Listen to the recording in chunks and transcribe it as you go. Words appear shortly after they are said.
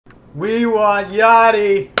We want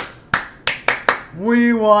Yachty.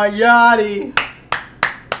 We want Yachty.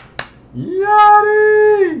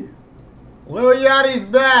 Yachty. Lil Yachty's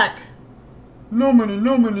back. No minute,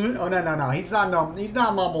 no minute. Oh no. He's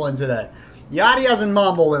not mumbling today. Yachty hasn't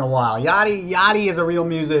mumbled in a while. Yachty is a real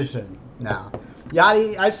musician now.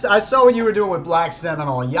 Yachty, I saw what you were doing with Black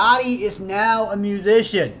Seminole. Yachty is now a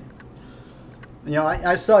musician. You know,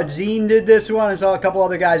 I saw Gene did this one. I saw a couple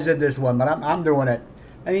other guys did this one, but I'm doing it.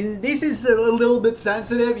 I mean, this is a little bit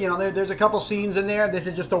sensitive. You know, there's a couple scenes in there. This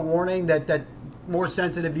is just a warning that more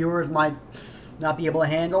sensitive viewers might not be able to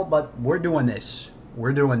handle, but we're doing this.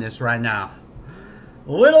 We're doing this right now.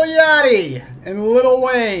 Little Yachty and Lil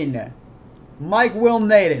Wayne. Mike Will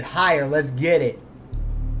Nated. Higher. Let's get it.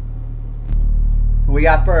 Who we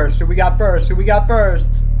got first? Who we got first? Who we got first?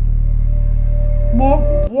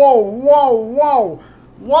 Whoa.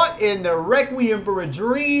 What in the Requiem for a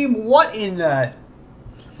Dream? What in the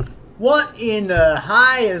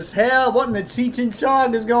high as hell? What in the Cheech and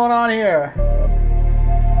Chong is going on here?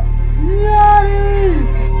 Yachty!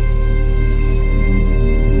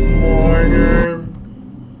 Morning.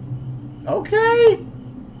 Okay.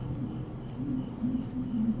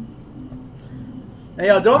 Hey,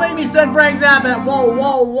 yo, don't make me send Frank Zappa. Whoa.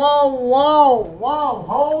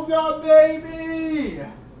 Hold up, baby.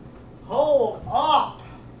 Hold up.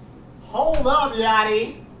 Hold up,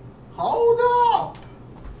 Yachty. Hold up.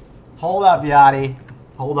 Hold up, Yachty.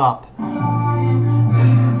 Hold up.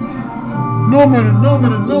 No minute.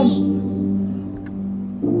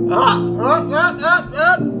 Up.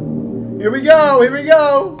 Here we go.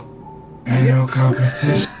 Ain't no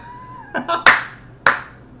competition.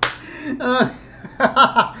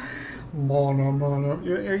 Mono.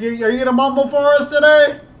 Are you gonna mumble for us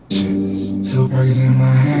today? 2 burgers in my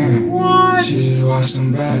hand. What? She just washed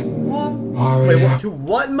them back. What? Wait,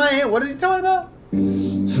 what in my hand? What are you talking about?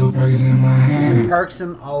 2 burgers in my hand. Perks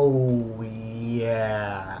them. Oh,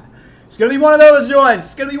 yeah. It's gonna be one of those joints.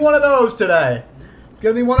 It's gonna be one of those today.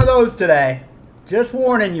 Just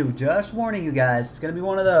warning you guys. It's gonna be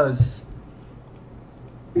one of those.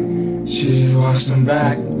 She just washed them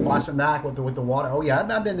back. Wash them back with the water. Oh yeah,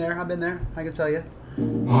 I've been there. I can tell you.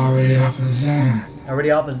 Already off his Zan.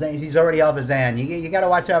 He's already off his Zan. You got to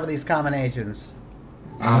watch out for these combinations.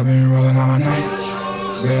 I've been rolling all night.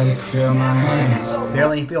 Barely can feel my hands.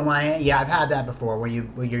 Barely feel my hand. Yeah, I've had that before. Where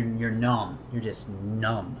you're numb. You're just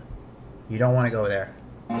numb. You don't want to go there.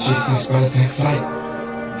 She says, better take flight.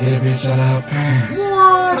 Get a bitch out of her pants. What?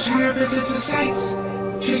 I'm trying to visit the sights.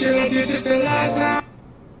 She said like this is the last time.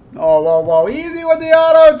 Oh, whoa. Easy with the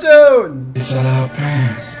auto-tune. Bitch out of her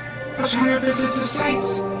pants. I'm trying to visit the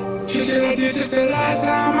sights. She said like this is the last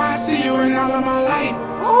time I see you in all of my life.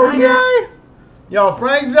 Okay. Yo,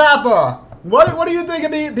 Frank Zappa. What do you think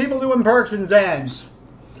of people doing perks and Zans?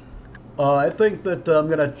 I think that I'm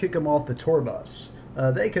going to kick them off the tour bus.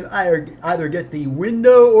 They can either get the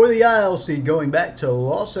window or the aisle seat going back to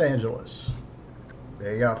Los Angeles.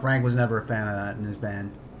 There you go. Frank was never a fan of that in his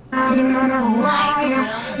band.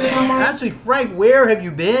 Actually, Frank, where have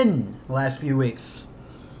you been the last few weeks?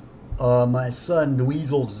 My son,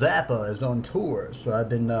 Dweezil Zappa, is on tour, so I've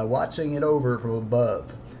been watching it over from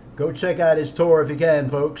above. Go check out his tour if you can,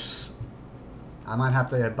 folks. I might have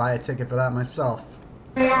to buy a ticket for that myself.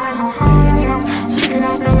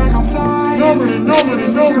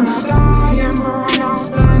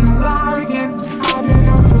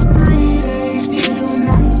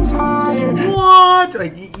 What?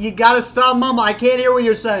 Like, you gotta stop mumbling. I can't hear what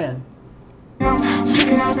you're saying. Are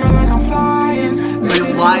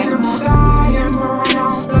you lying?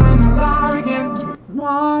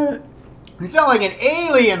 What? You sound like an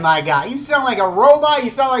alien, my guy. You sound like a robot. You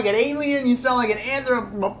sound like an alien. You sound like an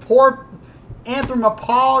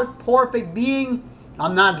anthropomorphic being.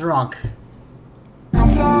 I'm not drunk.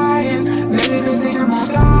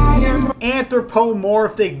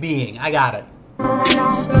 Anthropomorphic being. I got it.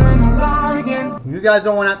 You guys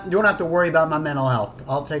don't have to worry about my mental health.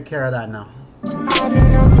 I'll take care of that now. I've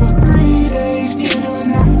been up for 3 days, still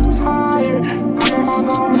not tired. I'm in my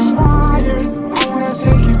zone of fire. I wanna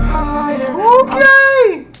take you higher.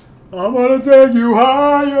 Okay. I wanna take you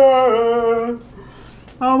higher.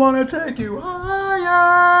 I wanna take you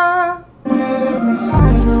higher. When I live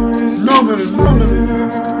inside her is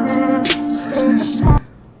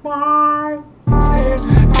Bye. I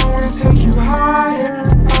wanna take you higher.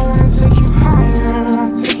 I wanna take you higher.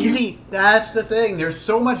 You see, that's the thing. There's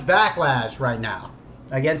so much backlash right now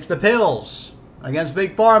against the pills, against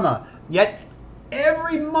Big Pharma. Yet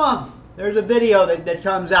every month there's a video that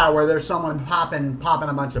comes out where there's someone popping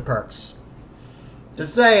a bunch of perks.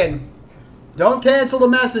 Just saying, don't cancel the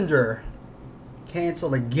messenger. cancel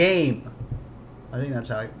the game. I think that's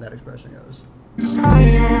how that expression goes.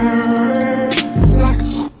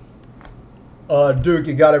 Duke,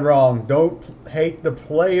 you got it wrong. Don't hate the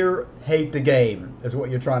player, hate the game, is what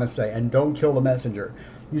you're trying to say. And don't kill the messenger.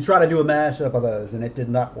 You try to do a mashup of those, and it did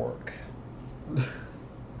not work.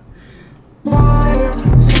 I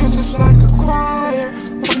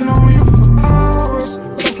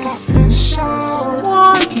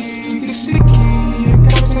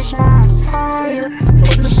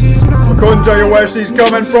couldn't tell you where she's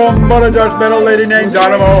coming from, but I just met a lady named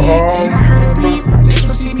Dynamo home.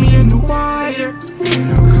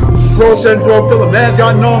 Stroke and stroke till the man's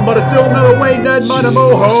got numb, but I still never wait that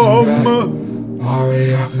Dynamo home.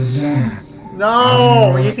 Already off his end.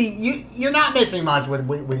 No, you see, you're not missing much with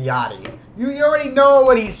Yachty. You already know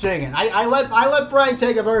what he's singing. I let Frank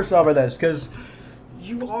take a verse over this because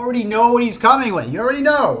you already know what he's coming with. You already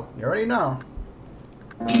know. You already know.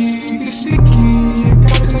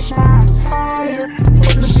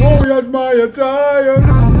 Oh, that's my attire.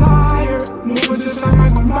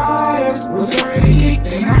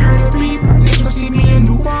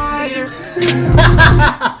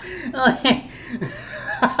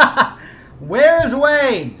 Where's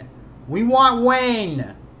Wayne? We want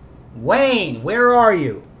Wayne. Wayne, where are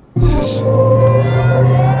you? Wait,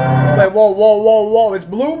 whoa. It's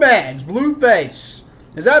Blue Man. It's Blueface.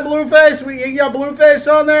 Is that Blueface? You got Blueface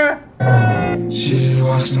on there? She just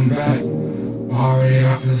watched him back. Already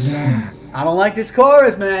off his end. I don't like this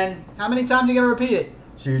chorus, man. How many times are you gonna repeat it?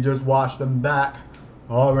 She just washed them back.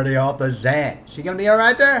 Already off the Zan. She gonna be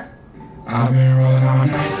alright there? I've been rolling all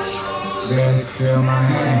night. Barely feel my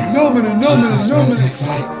hands. No minute. Take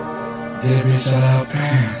flight. Get a bitch out of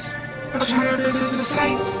pants. I'm trying to visit the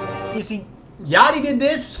sights. You see, Yachty did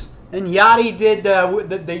this, and Yachty did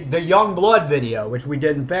the Young Blood video, which we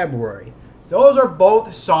did in February. Those are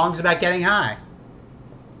both songs about getting high.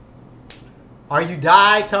 Are you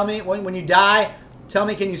die? Tell me, when you die, tell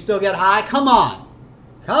me, can you still get high? Come on.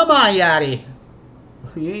 Come on, Yachty.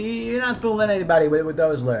 You're not fooling anybody with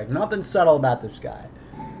those lyrics. Nothing subtle about this guy.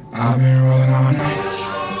 I've been rolling all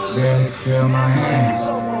night. Barely feel my hands.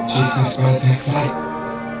 She says, better take flight.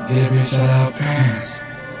 Get a bitch out of pants.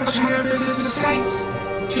 I'm trying to visit the sights.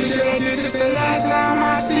 She said, like, this is the last time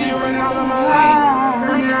I see you in all of my life.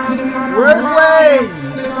 Right now, I do not know. Where's Wayne?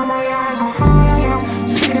 Look at my eyes, how high I am.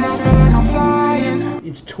 Tweaking, I feel like I'm flying.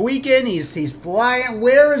 He's tweaking. He's flying.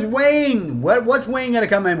 Where is Wayne? What's Wayne gonna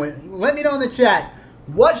come in with? Let me know in the chat.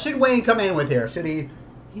 What should Wayne come in with here? Should he?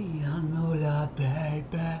 You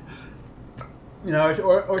know,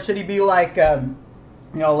 or should he be like, you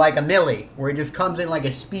know, like a Millie, where he just comes in like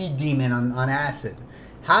a speed demon on acid?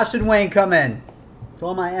 How should Wayne come in? To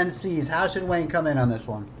all my MCs, how should Wayne come in on this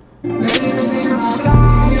one?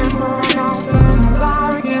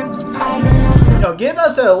 So give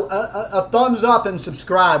us a thumbs up and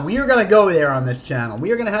subscribe. We are going to go there on this channel.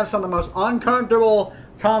 We are going to have some of the most uncomfortable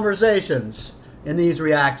conversations in these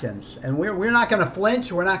reactions. And we're not going to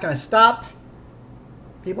flinch. We're not going to stop.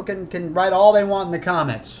 People can write all they want in the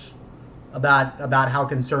comments about how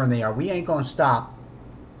concerned they are. We ain't going to stop.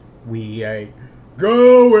 We ain't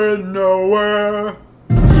going nowhere.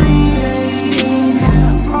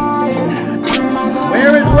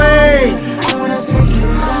 Where is Wayne?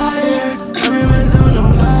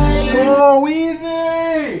 Oh,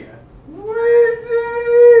 Weezy!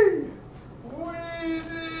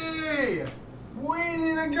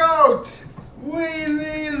 Weezy the goat!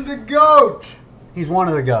 Weezy is the goat! He's one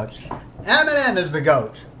of the goats. Eminem is the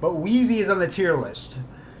goat, but Weezy is on the tier list.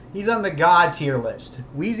 He's on the God tier list.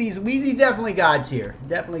 Weezy's definitely God tier.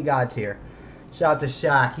 Definitely God tier. Shout out to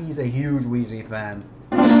Shaq. He's a huge Weezy fan.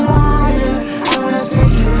 What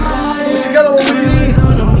you got, little Weezy?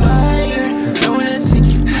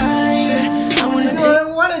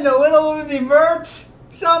 What in the Little Uzi Vert?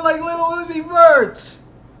 Sound like Little Uzi Vert.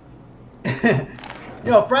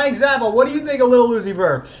 Yo, Frank Zappa, what do you think of Little Uzi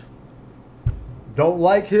Vert? Don't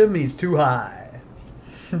like him, he's too high.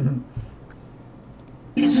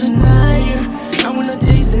 He's a liar. I wanna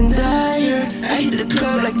taste and tire. I hit the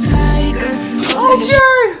club like Tiger.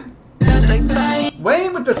 Okay.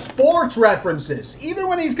 Wayne with the sports references. Even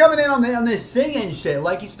when he's coming in on this singing shit,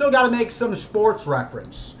 like he's still got to make some sports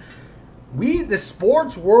reference. The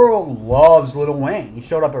sports world loves Lil Wayne. He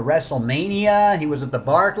showed up at WrestleMania. He was at the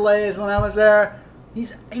Barclays when I was there.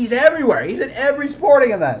 He's everywhere. He's at every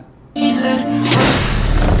sporting event.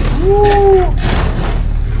 Woo.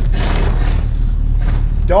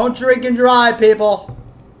 Don't drink and drive, people.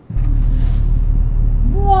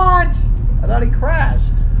 What? I thought he crashed.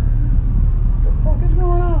 What the fuck is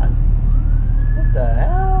going on? What the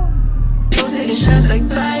hell? hoes taking shots like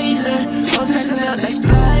YACHTY. Hoes passing out like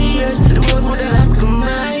flyers. The ones with that Oscar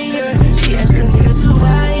Mayer. She asked a nigga to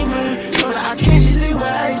wife her. Told her I can't, she say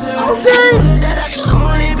wiser.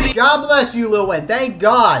 God bless you, Lil Wayne. Thank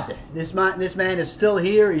God this man is still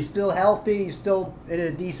here. He's still healthy. He's still in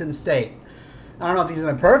a decent state. I don't know if he's in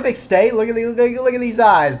a perfect state. Look at these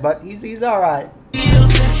eyes, but he's all right.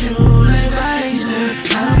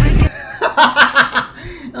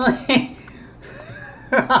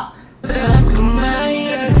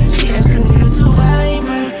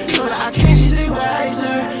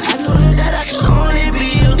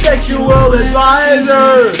 Sexual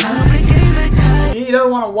advisor. He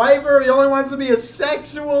doesn't want a wifer. He only wants to be a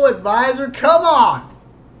sexual advisor. Come on.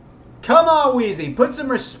 Come on, Wheezy. Put some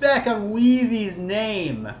respect on Wheezy's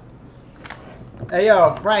name. Hey,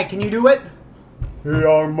 yo, Frank, can you do it?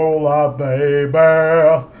 Young Moolah,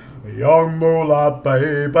 baby. Young Moolah,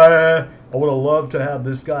 baby. I would have loved to have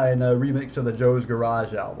this guy in a remix of the Joe's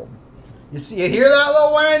Garage album. You see, you hear that,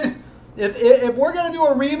 Lil Wayne? If we're going to do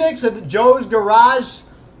a remix of Joe's Garage,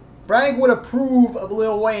 Frank would approve of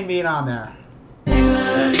Lil Wayne being on there. We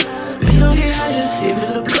gon' get higher. If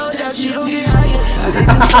it's a blowjob, she gon' get higher. I take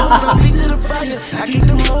them hoes, I beat to the fire. I kick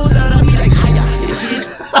them hoes out, I be like higher. If she's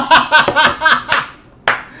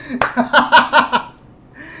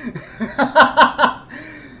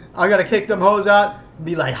I gotta kick them hoes out and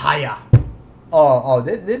be like higher. Oh,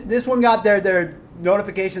 this one got their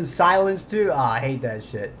notification silenced too. Oh, I hate that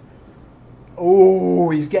shit. Oh,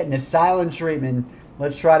 he's getting a silent treatment.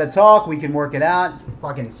 Let's try to talk. We can work it out.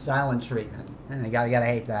 Fucking silent treatment. And you gotta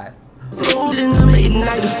hate that. golden, I'm an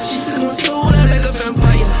igniter. She suck my soul out like a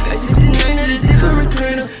vampire. I sit the nine at the dick or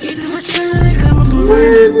recliner. Eat the vagina like I'm a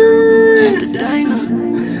piranha. At the diner.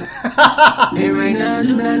 And right now, I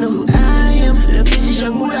do not know who I am. The bitch is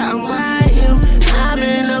young moolah, I'm YM. I'm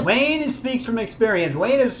in a Wayne speaks from experience.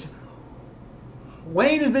 Wayne has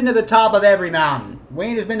been to the top of every mountain.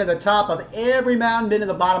 Wayne has been to the top of every mountain, been to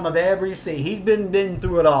the bottom of every sea. He's been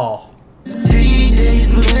through it all. 3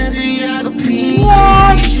 days with Balenciaga P.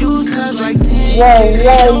 Shoes cost like 10K.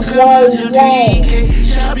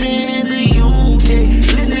 Shopping in the UK.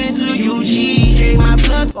 Listening to UGK. My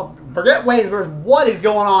plug. Well, forget Wayne's verse. What is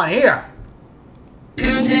going on here?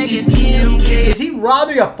 Contact is Kim K. Is he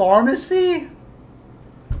robbing a pharmacy?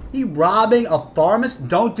 He robbing a pharmacy?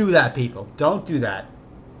 Don't do that, people. Don't do that.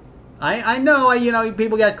 I know, you know,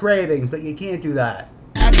 people got cravings, but you can't do that.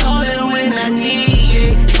 I call it when I need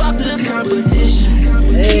it. Fuck the competition.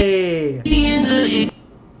 Hey.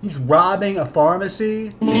 He's robbing a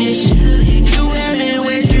pharmacy? You having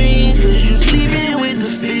wet dreams cause you sleeping with the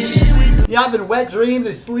fishes. You having wet dreams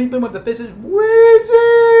of sleeping with the fishes?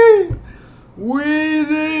 Wheezy!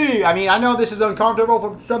 Wheezy! I mean, I know this is uncomfortable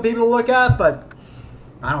for some people to look at, but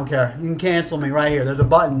I don't care. You can cancel me right here. There's a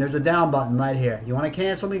button. There's a down button right here. You want to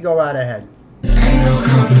cancel me? Go right ahead. Ain't no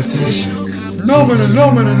competition. No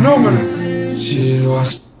minute. She's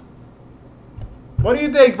washed. What do you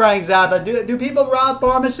think, Frank Zappa? Do people rob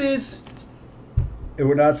pharmacies? It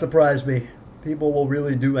would not surprise me. People will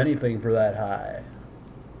really do anything for that high.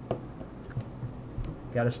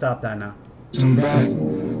 Gotta stop that now. I'm back,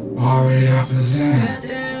 already off the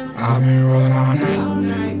zen. I've been rolling all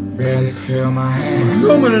night, barely can feel my hands.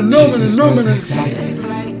 No minute. Take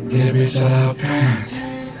flight, get a bitch out of her pants.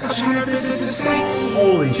 I'm tryna visit the Saints.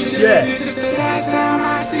 Holy She shit. said this is the last time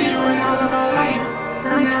I see you in all of my life.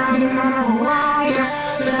 Right now I do not know who I am.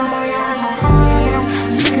 Look on my eyes, I'm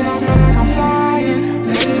high. Speaking out there like I'm flying.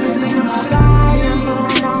 Lately been thinking about dying, but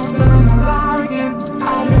right now I'm feeling alive again.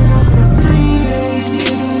 I've been up for 3 days,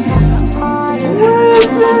 getting back to fire.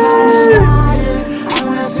 I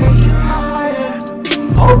wanna take you higher.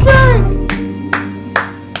 Okay.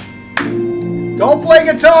 Don't play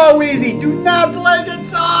guitar, Wheezy. Do not play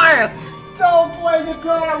guitar. Don't play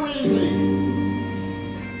guitar, Wheezy.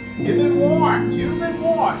 You've been warned. You've been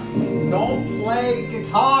warned. Don't play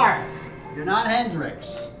guitar. You're not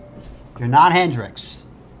Hendrix. You're not Hendrix.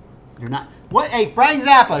 You're not. What? Hey, Frank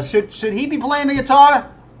Zappa. Should he be playing the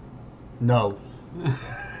guitar? No.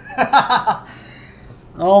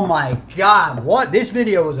 Oh my God! What? This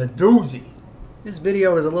video was a doozy. This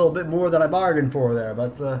video is a little bit more than I bargained for there,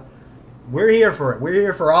 but we're here for it. We're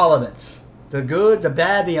here for all of it. The good, the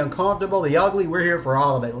bad, the uncomfortable, the ugly. We're here for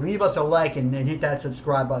all of it. Leave us a like and hit that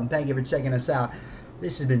subscribe button. Thank you for checking us out.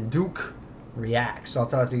 This has been Duke Reacts. I'll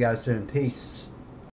talk to you guys soon. Peace.